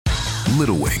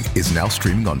Little Wing is now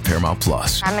streaming on Paramount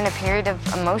Plus. I'm in a period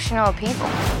of emotional upheaval.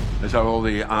 Is that all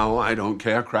the I don't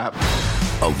care crap?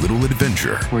 A little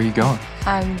adventure. Where are you going?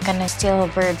 I'm gonna steal a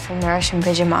bird from the Russian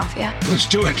pigeon mafia. Let's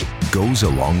do it. Goes a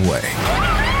long way.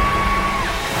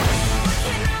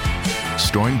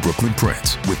 Starring Brooklyn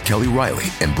Prince with Kelly Riley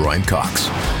and Brian Cox.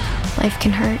 Life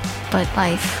can hurt, but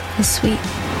life is sweet.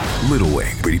 Little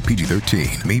Wing, rated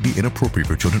PG-13, may be inappropriate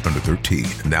for children under 13.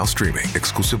 Now streaming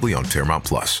exclusively on Paramount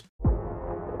Plus.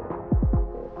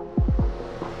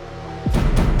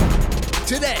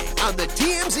 Today on the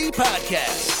TMZ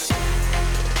Podcast.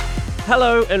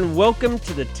 Hello and welcome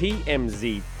to the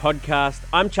TMZ Podcast.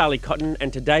 I'm Charlie Cotton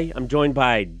and today I'm joined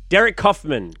by Derek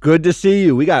Kaufman. Good to see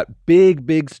you. We got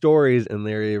big stories and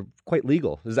they're quite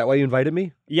legal. Is that why you invited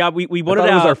me? Yeah, we I wanted thought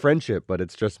it was our friendship, but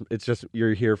it's just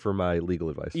you're here for my legal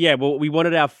advice. Yeah, well, we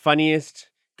wanted our funniest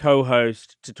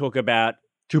co-host to talk about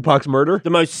Tupac's murder? the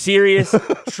most serious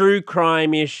true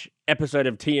crime-ish episode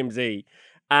of TMZ.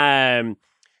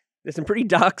 There's some pretty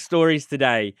dark stories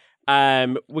today.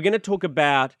 We're going to talk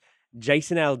about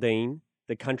Jason Aldean,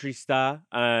 the country star.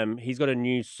 He's got a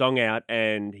new song out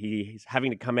and he's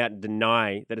having to come out and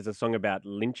deny that it's a song about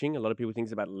lynching. A lot of people think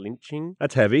it's about lynching.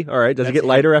 That's heavy. All right. Does it That's get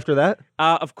lighter after that?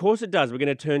 Of course it does. We're going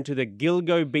to turn to the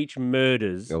Gilgo Beach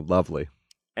murders. Oh, lovely.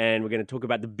 And we're going to talk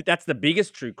about that's the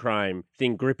biggest true crime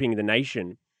thing gripping the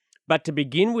nation. But to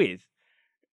begin with,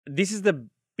 this is the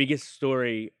biggest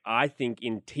story, I think,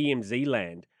 in TMZ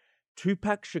land.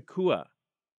 Tupac Shakur.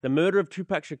 The murder of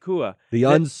Tupac Shakur. The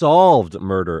unsolved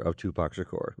murder of Tupac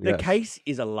Shakur. The Yes. case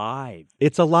is alive.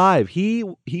 It's alive. He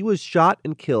was shot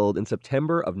and killed in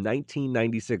September of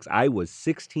 1996. I was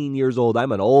 16 years old.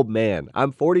 I'm an old man.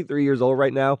 I'm 43 years old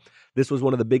right now. This was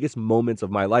one of the biggest moments of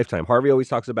my lifetime. Harvey always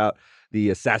talks about the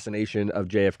assassination of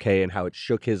JFK and how it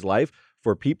shook his life.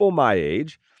 For people my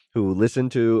age who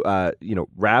listened to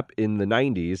rap in the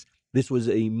 90s, this was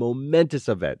a momentous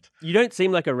event. You don't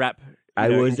seem like a rap I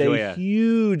was a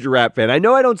huge rap fan. I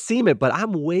know I don't seem it, but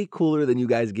I'm way cooler than you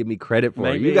guys give me credit for.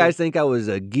 Maybe. You guys think I was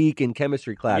a geek in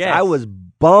chemistry class. Yes. I was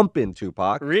bumping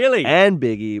Tupac. Really? And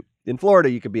Biggie. In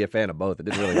Florida, you could be a fan of both. It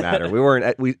didn't really matter. We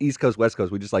weren't East Coast, West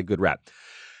Coast. We just like good rap.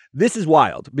 This is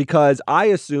wild because I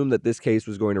assumed that this case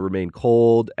was going to remain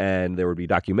cold and there would be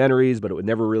documentaries, but it would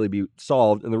never really be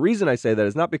solved. And the reason I say that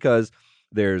is not because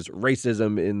there's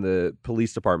racism in the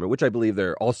police department, which I believe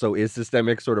there also is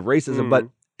systemic sort of racism, but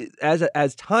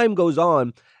as time goes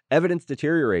on, evidence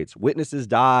deteriorates, witnesses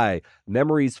die,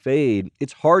 memories fade.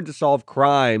 It's hard to solve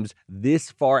crimes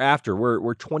this far after.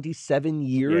 We're 27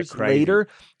 years later.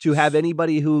 To have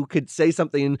anybody who could say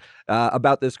something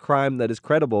about this crime that is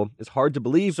credible is hard to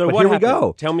believe. So but what here happened? we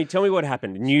go. Tell me what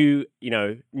happened. New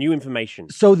information.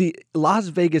 So the Las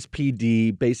Vegas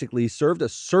PD basically served a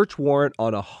search warrant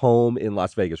on a home in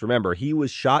Las Vegas. Remember, he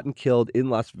was shot and killed in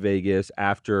Las Vegas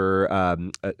after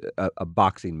a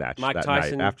boxing match Mike that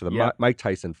Tyson, night, after the Mike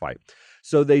Tyson fight.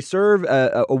 So they serve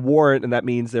a warrant, and that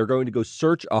means they're going to go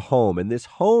search a home. And this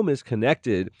home is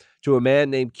connected to a man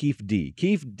named Keith D.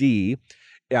 Keith D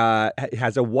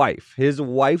has a wife. His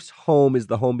wife's home is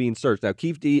the home being searched. Now,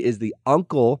 Keith D is the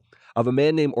uncle of a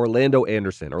man named Orlando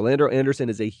Anderson. Orlando Anderson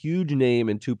is a huge name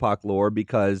in Tupac lore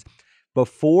because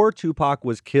before Tupac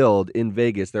was killed in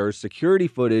Vegas, there was security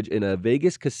footage in a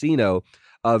Vegas casino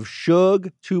of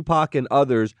Suge, Tupac, and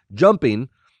others jumping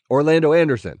Orlando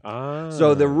Anderson.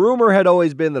 So the rumor had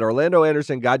always been that Orlando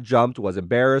Anderson got jumped, was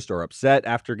embarrassed or upset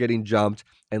after getting jumped,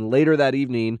 and later that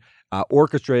evening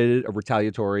orchestrated a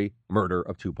retaliatory murder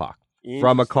of Tupac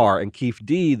from a car. And Keith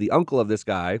D, the uncle of this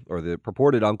guy, or the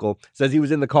purported uncle, says he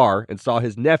was in the car and saw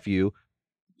his nephew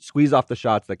squeeze off the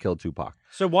shots that killed Tupac.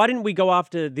 So why didn't we go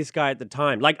after this guy at the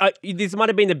time? Like, this might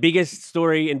have been the biggest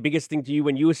story and biggest thing to you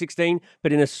when you were 16,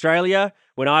 but in Australia,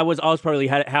 when I was probably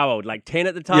how old? Like 10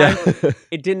 at the time? Yeah.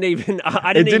 It didn't even,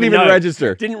 I didn't even know.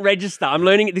 Register. Didn't register. I'm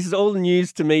learning it. This is all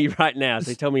news to me right now,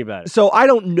 so tell me about it. So I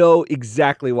don't know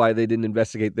exactly why they didn't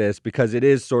investigate this because it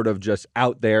is sort of just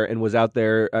out there and was out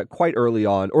there quite early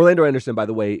on. Orlando Anderson, by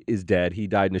the way, is dead. He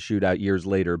died in a shootout years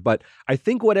later. But I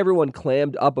think what everyone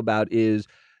clammed up about is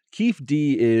Keith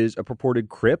D is a purported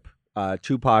Crip.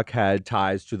 Tupac had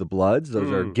ties to the Bloods. Those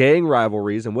are gang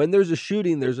rivalries. And when there's a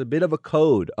shooting, there's a bit of a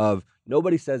code of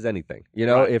nobody says anything. You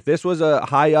know, if this was a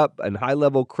high up and high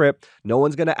level Crip, no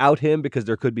one's going to out him because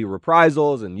there could be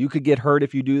reprisals and you could get hurt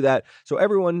if you do that. So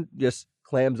everyone just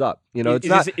clams up. You know, Is, it's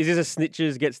not is this a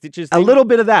snitches get stitches a thing? little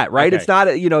bit of that, right? Okay. It's not,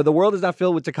 the world is not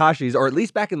filled with Tekashis, or at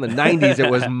least back in the 90s, it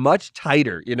was much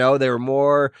tighter. You know, they were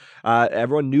more,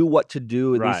 everyone knew what to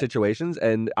do in these Right. situations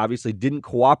and obviously didn't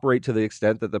cooperate to the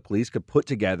extent that the police could put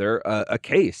together a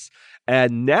case.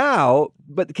 And now,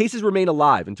 but the cases remain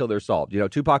alive until they're solved. You know,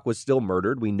 Tupac was still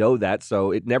murdered. We know that.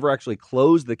 So it never actually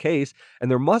closed the case.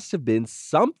 And there must have been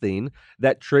something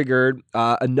that triggered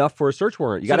enough for a search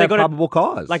warrant. You got to have probable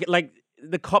cause. Like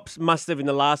the cops must have in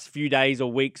the last few days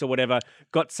or weeks or whatever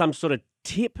got some sort of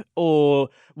tip or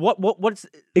what's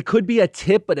it could be a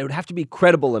tip, but it would have to be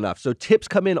credible enough. So tips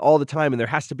come in all the time, and there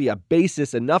has to be a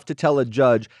basis enough to tell a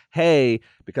judge, hey,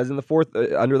 because in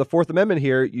the under the Fourth Amendment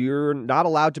here, you're not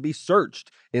allowed to be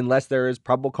searched unless there is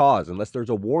probable cause, unless there's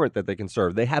a warrant that they can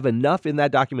serve. They have enough in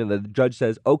that document that the judge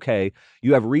says, okay,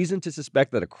 you have reason to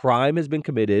suspect that a crime has been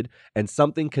committed and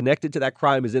something connected to that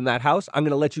crime is in that house. I'm going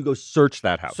to let you go search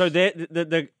that house. So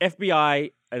the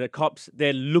FBI, the cops,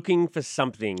 they're looking for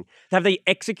something. Have they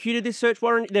executed this search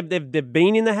warrant? They've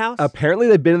been in the house? Apparently,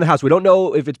 they've been in the house. We don't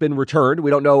know if it's been returned.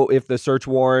 We don't know if the search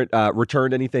warrant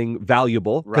returned anything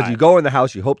valuable. Because you go in the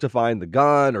house, you hope to find the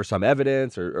gun or some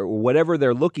evidence or whatever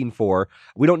they're looking for.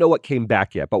 We don't know what came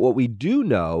back yet. But what we do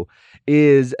know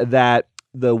is that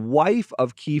the wife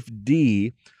of Keith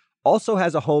D also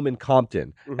has a home in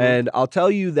Compton. Mm-hmm. And I'll tell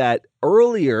you that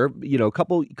earlier, a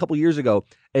couple years ago,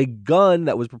 a gun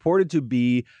that was purported to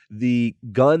be the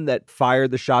gun that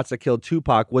fired the shots that killed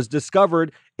Tupac was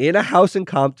discovered in a house in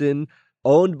Compton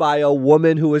owned by a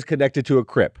woman who was connected to a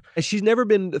Crip. And she's never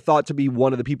been thought to be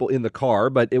one of the people in the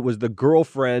car, but it was the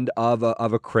girlfriend of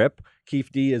a Crip.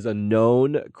 Keith D is a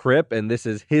known Crip, and this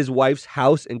is his wife's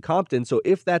house in Compton. So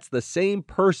if that's the same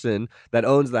person that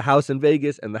owns the house in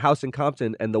Vegas and the house in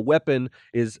Compton, and the weapon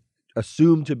is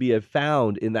assumed to be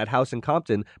found in that house in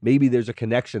Compton, maybe there's a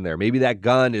connection there. Maybe that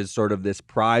gun is sort of this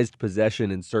prized possession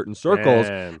in certain circles,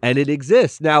 and it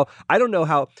exists. Now, I don't know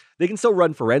how they can still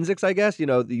run forensics, I guess.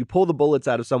 You pull the bullets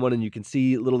out of someone and you can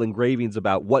see little engravings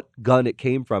about what gun it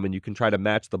came from, and you can try to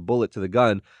match the bullet to the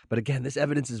gun. But again, this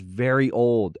evidence is very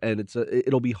old, and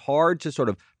it'll be hard to sort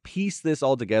of piece this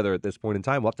all together at this point in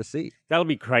time. We'll have to see. That'll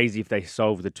be crazy if they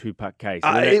solve the Tupac case.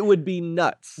 It would be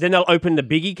nuts. Then they'll open the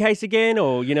Biggie case again,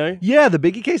 or Yeah, the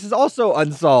Biggie case is also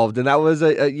unsolved, and that was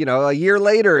a year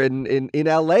later in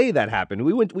LA that happened.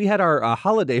 We had our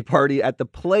holiday party at the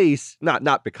place,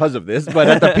 not because of this, but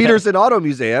at the Peterson Auto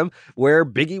Museum, where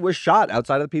Biggie was shot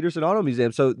outside of the Peterson Auto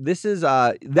Museum. So this is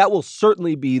that will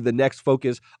certainly be the next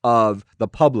focus of the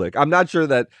public. I'm not sure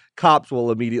that cops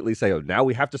will immediately say, "Oh, now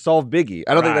we have to solve Biggie."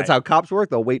 I don't think that's how cops work.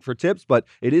 They'll wait for tips, but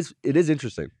it is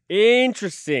interesting.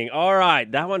 Interesting. All right,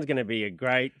 that one's going to be a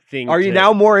great thing. Are you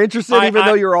now more interested, even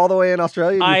though you're all the way in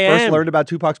Australia? You first learned about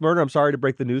Tupac's murder. I'm sorry to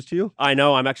break the news to you. I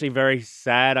know. I'm actually very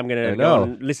sad. I'm going to go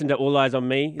and listen to All Eyes on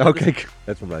Me. Okay,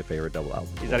 that's one of my favorite double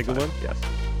albums. Is that a good one? Yes.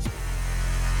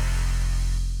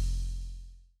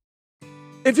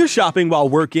 If you're shopping while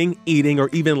working, eating, or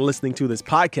even listening to this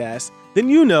podcast, then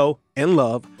you know and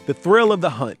love the thrill of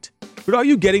the hunt. But are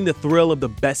you getting the thrill of the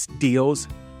best deals?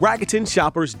 Rakuten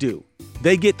shoppers do.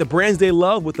 They get the brands they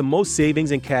love with the most savings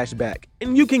and cash back,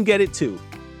 and you can get it too.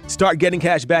 Start getting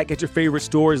cash back at your favorite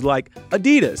stores like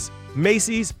Adidas,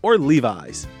 Macy's, or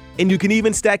Levi's. And you can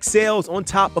even stack sales on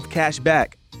top of cash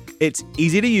back. It's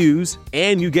easy to use,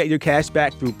 and you get your cash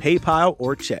back through PayPal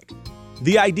or check.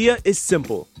 The idea is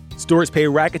simple. Stores pay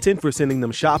Rakuten for sending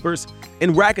them shoppers,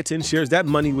 and Rakuten shares that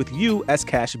money with you as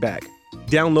cash back.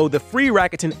 Download the free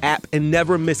Rakuten app and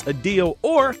never miss a deal,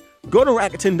 or go to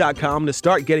Rakuten.com to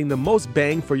start getting the most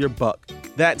bang for your buck.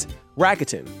 That's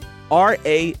Rakuten,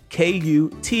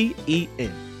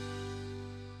 Rakuten.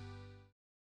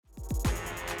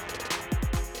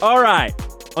 All right,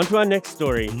 on to our next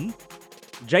story.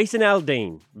 Jason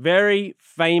Aldean, very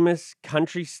famous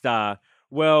country star.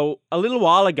 Well, a little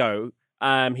while ago,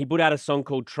 he put out a song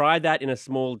called Try That in a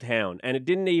Small Town, and it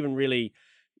didn't even really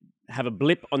have a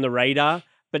blip on the radar,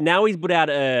 but now he's put out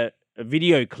a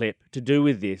video clip to do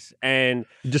with this. And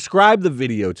describe the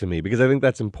video to me, because I think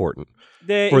that's important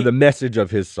for the message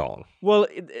of his song. Well,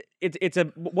 it's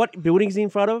what building is he in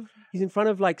front of? He's in front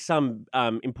of like some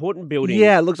important building.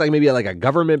 Yeah, it looks like maybe like a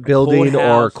government building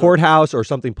or a courthouse or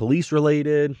something police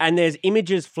related. And there's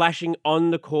images flashing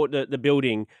on the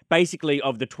building, basically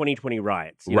of the 2020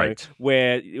 riots, you know,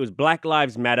 where it was Black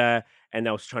Lives Matter, and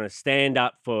they was trying to stand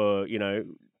up for,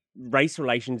 race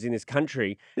relations in this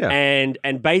country. Yeah.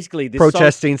 And basically this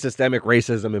protesting systemic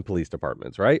racism in police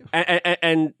departments, right?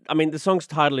 And I mean, the song's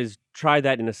title is Try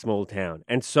That in a Small Town.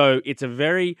 And so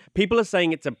people are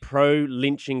saying it's a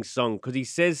pro-lynching song because he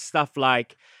says stuff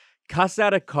like, cuss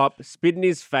out a cop, spit in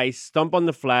his face, stomp on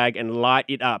the flag, and light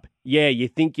it up. Yeah, you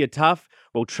think you're tough?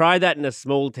 Well, try that in a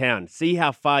small town. See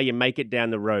how far you make it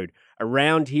down the road.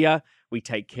 Around here, we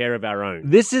take care of our own.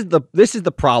 This is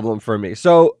the problem for me.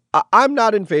 So I'm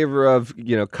not in favor of,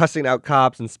 cussing out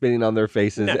cops and spitting on their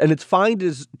faces. No. And it's fine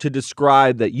to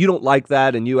describe that you don't like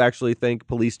that and you actually think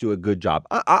police do a good job.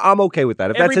 I'm okay with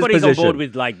that. If Everybody's that's his position. on board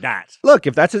with like that. Look,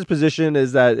 if that's his position,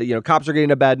 is that, cops are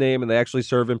getting a bad name and they actually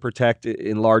serve and protect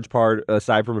in large part,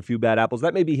 aside from a few bad apples,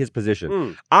 that may be his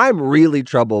position. I'm really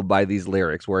troubled by these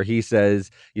lyrics where he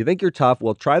says, you think you're tough?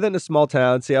 Well, try that in a small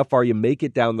town, see how far you make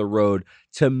it down the road.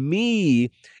 To me,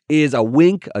 is a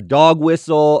wink, a dog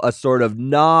whistle, a sort of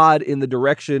nod in the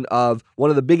direction of one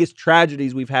of the biggest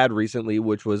tragedies we've had recently,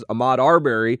 which was Ahmaud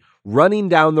Arbery running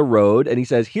down the road. And he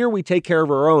says, here we take care of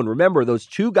our own. Remember, those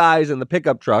two guys in the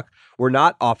pickup truck were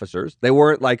not officers. They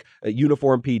weren't like a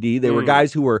uniform PD. They were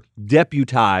guys who were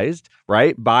deputized,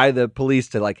 right, by the police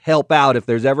to like help out. If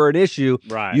there's ever an issue,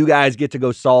 you guys get to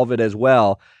go solve it as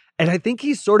well. And I think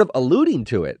he's sort of alluding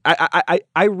to it.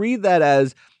 I read that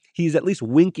as he's at least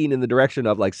winking in the direction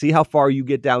of like, see how far you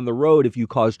get down the road if you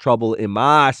cause trouble in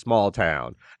my small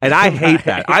town. And I hate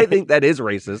that. I think that is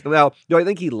racist. Now, do I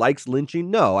think he likes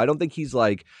lynching? No, I don't think he's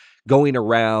like going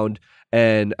around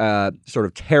and sort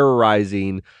of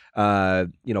terrorizing,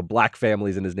 black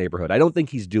families in his neighborhood. I don't think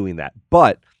he's doing that.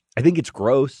 But I think it's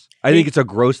gross. I think it's a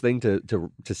gross thing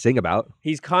to sing about.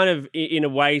 He's kind of, in a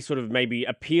way, sort of maybe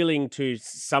appealing to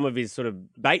some of his sort of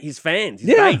his fans,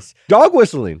 his base. Dog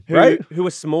whistling, right? Who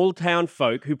are small town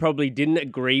folk who probably didn't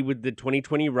agree with the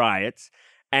 2020 riots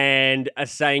and are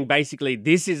saying basically,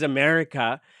 this is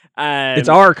America. It's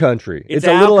our country. It's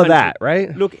a little of that,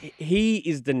 right? Look, he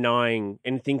is denying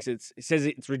and thinks says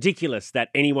it's ridiculous that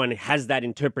anyone has that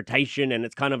interpretation, and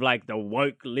it's kind of like the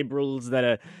woke liberals that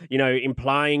are,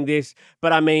 implying this.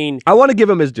 But I mean, I want to give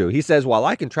him his due. He says, while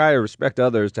I can try to respect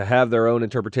others to have their own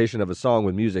interpretation of a song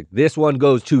with music, this one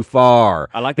goes too far.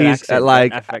 I like that accent,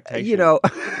 like, that affectation.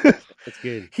 It's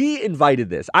good. He invited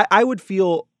this. I would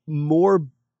feel more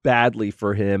badly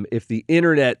for him if the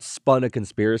internet spun a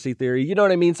conspiracy theory. You know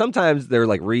what I mean? Sometimes they're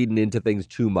like reading into things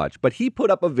too much. But he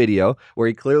put up a video where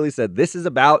he clearly said this is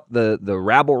about the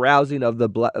rabble-rousing of the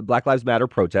Black Lives Matter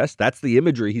protest. That's the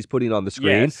imagery he's putting on the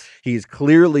screen. Yes. He's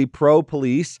clearly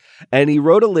pro-police. And he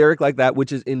wrote a lyric like that,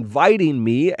 which is inviting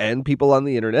me and people on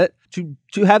the internet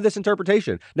to have this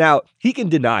interpretation. Now, he can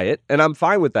deny it, and I'm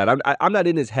fine with that. I'm not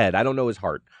in his head. I don't know his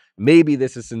heart. Maybe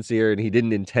this is sincere and he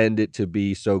didn't intend it to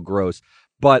be so gross.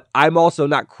 But I'm also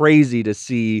not crazy to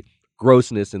see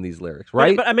grossness in these lyrics,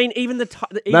 right? But I mean, even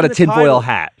not a tinfoil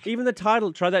hat. Even the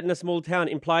title, "Try That in a Small Town,"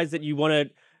 implies that you want to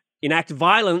enact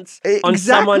violence Exactly. on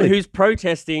someone who's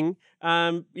protesting,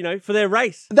 for their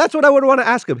race. That's what I would want to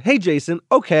ask him. Hey, Jason,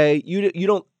 okay, you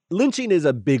don't. Lynching is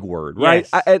a big word, right?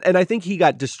 Yes. And I think he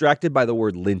got distracted by the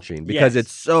word lynching because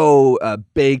it's so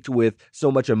baked with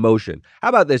so much emotion. How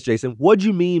about this, Jason? What'd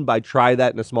you mean by try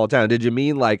that in a small town? Did you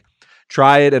mean like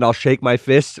try it and I'll shake my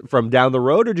fist from down the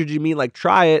road? Or did you mean like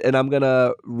try it and I'm going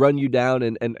to run you down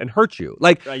and hurt you?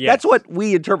 Like, that's what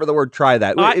we interpret the word try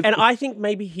that. I think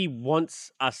maybe he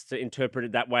wants us to interpret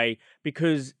it that way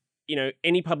because,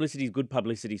 any publicity is good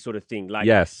publicity sort of thing. Like,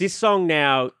 this song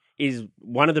now is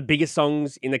one of the biggest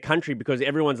songs in the country because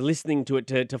everyone's listening to it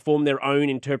to form their own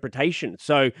interpretation.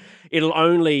 So it'll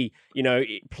only,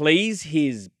 please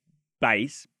his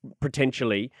base,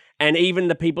 potentially, and even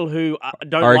the people who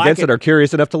don't are like against it are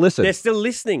curious enough to listen. They're still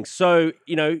listening. So,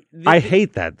 I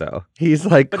hate that, though. He's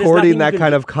like courting that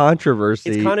kind of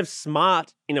controversy. It's kind of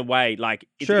smart in a way. Like,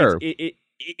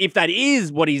 if that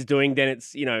is what he's doing, then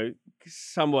it's,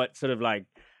 somewhat sort of like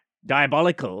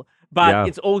diabolical. But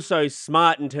it's also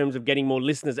smart in terms of getting more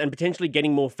listeners and potentially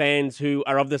getting more fans who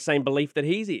are of the same belief that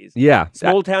he is. Yeah.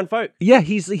 Small town folk. Yeah,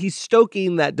 he's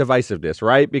stoking that divisiveness,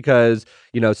 right? Because,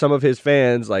 some of his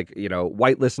fans, like,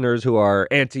 white listeners who are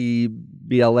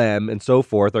anti-BLM and so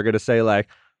forth are going to say like,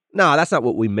 no, that's not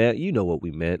what we meant. You know what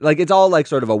we meant. Like, it's all like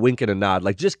sort of a wink and a nod.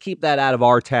 Like, just keep that out of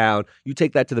our town. You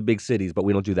take that to the big cities, but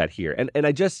we don't do that here. And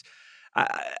I just...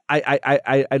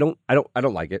 I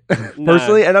don't like it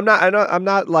personally, and I'm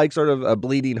not like sort of a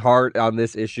bleeding heart on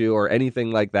this issue or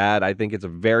anything like that. I think it's a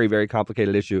very, very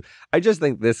complicated issue. I just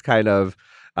think this kind of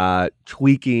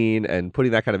tweaking and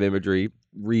putting that kind of imagery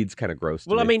reads kind of gross.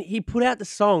 Well, I mean, he put out the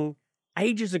song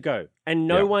ages ago. And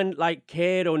no one like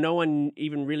cared, or no one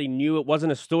even really knew it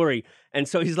wasn't a story. And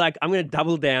so he's like, I'm going to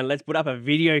double down. Let's put up a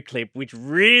video clip, which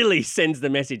really sends the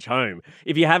message home.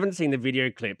 If you haven't seen the video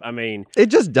clip, I mean, it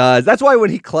just does. That's why when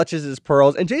he clutches his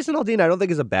pearls, and Jason Aldean, I don't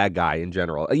think is a bad guy in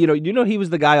general. You know, he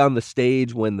was the guy on the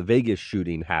stage when the Vegas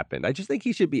shooting happened. I just think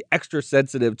he should be extra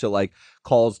sensitive to like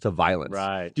calls to violence.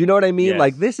 Right. Do you know what I mean? Yes.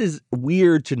 Like, this is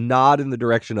weird to nod in the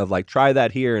direction of like, try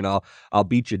that here and I'll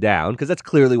beat you down, because that's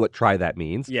clearly what try that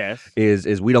means. Yes.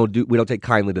 Is we don't take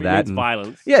kindly to It that. means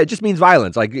violence. Yeah, it just means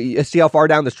violence. Like, you see how far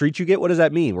down the street you get? What does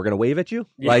that mean? We're going to wave at you?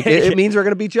 Like, it means we're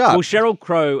going to beat you up. Well, Cheryl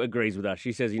Crow agrees with us.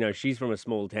 She says, she's from a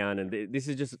small town, and this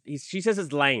is just, she says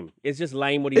it's lame. It's just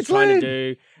lame what he's trying to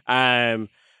do. And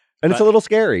it's a little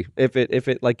scary if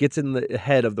it like gets in the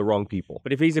head of the wrong people.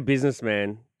 But if he's a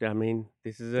businessman, I mean,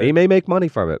 he may make money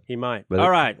from it. He might. But all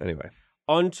right. Anyway.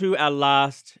 On to our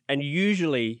last, and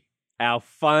usually our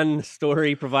fun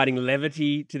story providing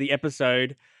levity to the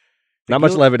episode. Not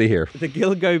much levity here. The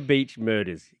Gilgo Beach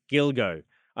murders. Gilgo.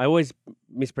 I always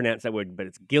mispronounce that word, but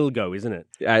it's Gilgo, isn't it?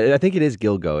 I think it is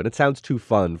Gilgo, and it sounds too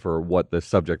fun for what the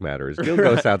subject matter is.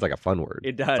 Gilgo Right. sounds like a fun word.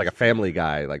 It does. It's like a Family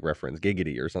Guy like reference,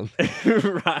 giggity or something.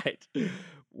 Right.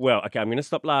 Well, okay, I'm going to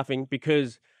stop laughing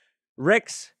because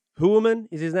Rex Heuermann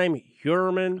is his name.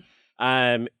 Heuermann.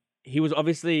 He was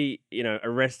obviously,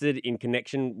 arrested in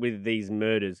connection with these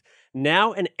murders.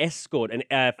 Now an escort,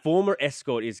 a former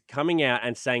escort, is coming out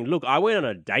and saying, look, I went on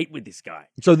a date with this guy.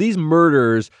 So these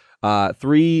murders,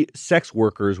 3 sex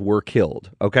workers were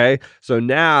killed, okay? So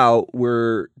now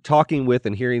we're talking with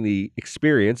and hearing the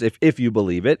experience, if you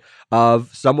believe it,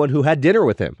 of someone who had dinner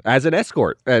with him as an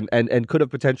escort and could have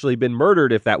potentially been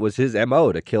murdered if that was his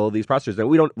MO, to kill these prostitutes.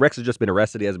 And Rex has just been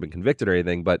arrested, he hasn't been convicted or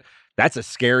anything, but that's a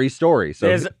scary story.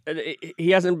 So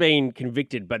he hasn't been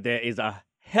convicted, but there is a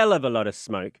hell of a lot of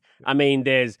smoke. I mean,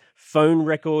 there's phone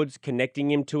records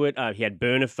connecting him to it. He had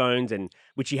burner phones,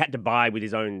 which he had to buy with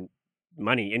his own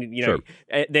money. And Sure.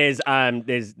 There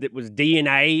was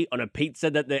DNA on a pizza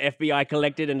that the FBI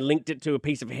collected and linked it to a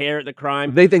piece of hair at the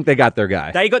crime. They think they got their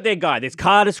guy. They got their guy. There's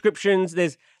car descriptions.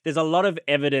 There's a lot of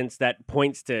evidence that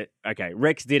points to, okay,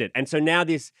 Rex did it. And so now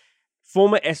this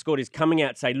former escort is coming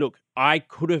out to say, look, I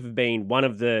could have been one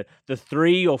of the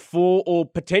 3 or 4 or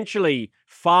potentially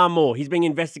far more. He's being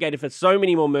investigated for so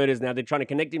many more murders now. They're trying to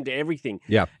connect him to everything.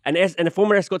 Yeah. And a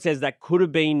former escort says that could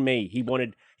have been me.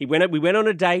 We went on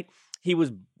a date. He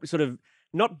was sort of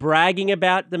not bragging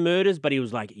about the murders, but he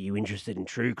was like, are you interested in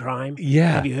true crime?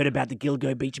 Yeah. Have you heard about the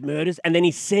Gilgo Beach murders? And then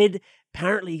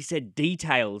apparently he said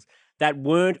details that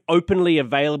weren't openly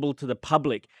available to the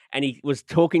public. And he was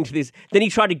talking to this. Then he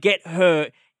tried to get her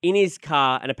in his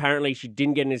car, and apparently she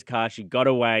didn't get in his car. She got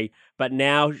away. But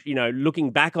now,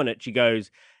 looking back on it, she goes,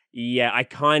 yeah,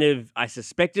 I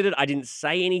suspected it. I didn't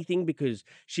say anything because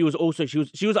she was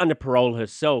under parole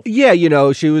herself. Yeah,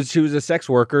 she was a sex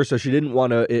worker, so she didn't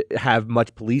want to have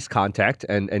much police contact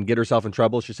and get herself in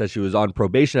trouble. She says she was on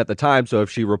probation at the time, so if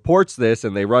she reports this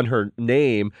and they run her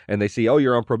name and they see, oh,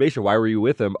 you're on probation, why were you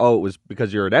with him? Oh, it was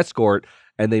because you're an escort,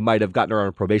 and they might have gotten her on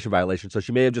a probation violation. So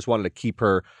she may have just wanted to keep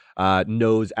her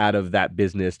nose out of that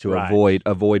business to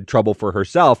avoid trouble for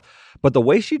herself. But the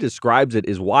way she describes it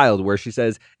is wild, where she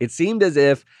says it seemed as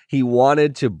if he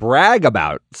wanted to brag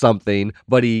about something,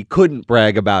 but he couldn't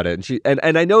brag about it.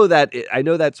 And I know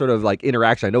that sort of like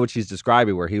interaction. I know what she's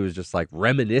describing, where he was just like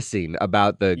reminiscing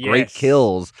about the great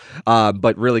kills,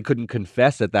 but really couldn't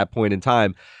confess at that point in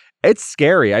time. It's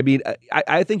scary. I mean,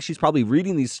 I think she's probably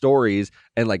reading these stories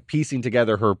and like piecing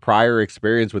together her prior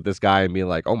experience with this guy and being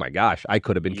like, oh my gosh, I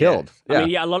could have been killed. Yeah. I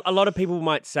mean, a lot of people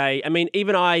might say, I mean,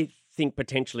 even I think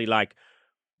potentially like,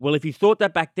 well, if you thought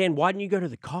that back then, why didn't you go to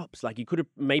the cops? Like, you could have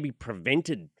maybe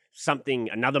prevented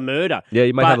another murder. Yeah,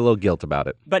 you might have a little guilt about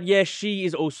it. But yeah, she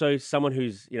is also someone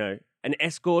who's, an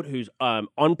escort who's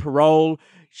on parole.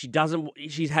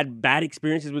 She's had bad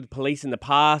experiences with police in the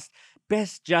past.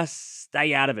 Best just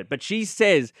stay out of it. But she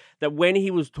says that when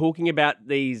he was talking about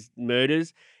these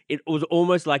murders, it was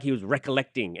almost like he was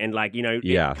recollecting and like,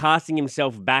 casting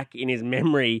himself back in his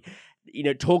memory,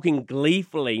 talking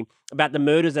gleefully about the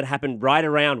murders that happened right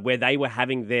around where they were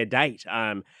having their date.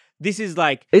 This is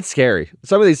like... It's scary.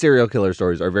 Some of these serial killer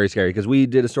stories are very scary because we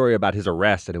did a story about his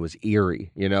arrest and it was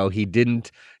eerie. He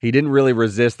didn't really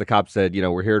resist. The cops said,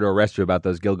 we're here to arrest you about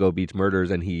those Gilgo Beach murders.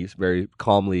 And he very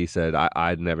calmly said, I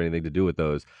didn't have anything to do with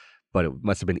those. But it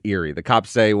must have been eerie. The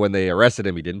cops say when they arrested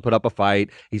him, he didn't put up a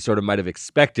fight. He sort of might have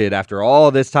expected after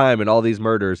all this time and all these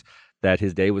murders that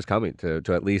his day was coming to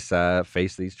at least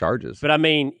face these charges. But I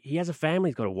mean, he has a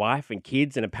family, he's got a wife and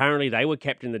kids, and apparently they were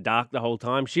kept in the dark the whole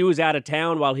time. She was out of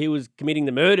town while he was committing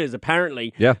the murders,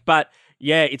 apparently. Yeah. But,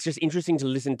 Yeah, it's just interesting to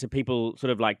listen to people sort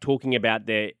of like talking about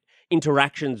their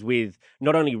interactions with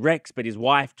not only Rex, but his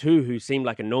wife too, who seemed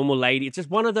like a normal lady. It's just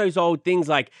one of those old things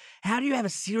like, how do you have a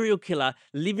serial killer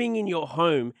living in your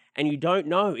home and you don't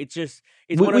know? It's just,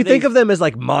 it's one of we these... think of them as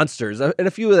like monsters, and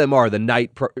a few of them are the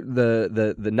night,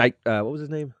 the night, what was his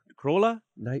Name? Crawler?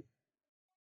 Night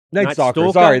Stalker.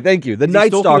 Stalker? Sorry, thank you. The Is he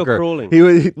Night stalking or Stalker. crawling?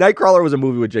 Nightcrawler was a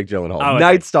movie with Jake Gyllenhaal. Oh, okay.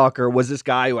 Night Stalker was this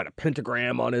guy who had a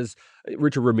pentagram on his.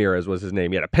 Richard Ramirez was his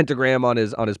name. He had a pentagram on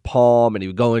his palm, and he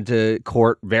would go into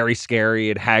court very scary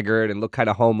and haggard and look kind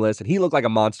of homeless, and he looked like a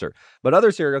monster. But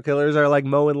other serial killers are like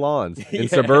mowing lawns in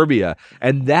suburbia,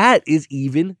 and that is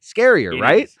even scarier,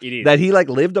 right? It is. That he like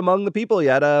lived among the people. He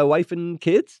had a wife and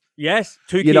kids. Yes,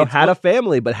 2 kids. You know, had a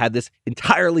family, but had this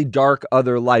entirely dark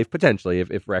other life, potentially,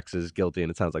 if Rex is guilty,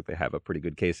 and it sounds like they have a pretty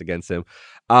good case against him.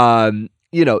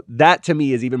 You know, that to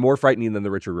me is even more frightening than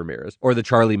the Richard Ramirez or the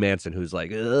Charlie Manson, who's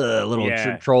like, a little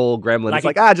troll gremlin. It's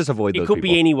like, just avoid those people. It could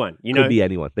be anyone, you know? Could be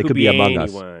anyone. They could be among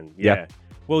us. Yeah.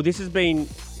 Well, this has been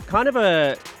kind of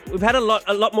we've had a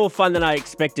lot more fun than I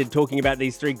expected talking about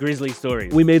these 3 grisly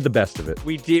stories. We made the best of it.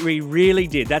 We did. We really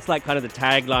did. That's like kind of the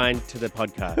tagline to the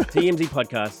podcast. TMZ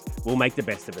podcast. We'll make the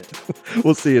best of it.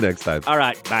 We'll see you next time. All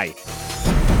right. Bye.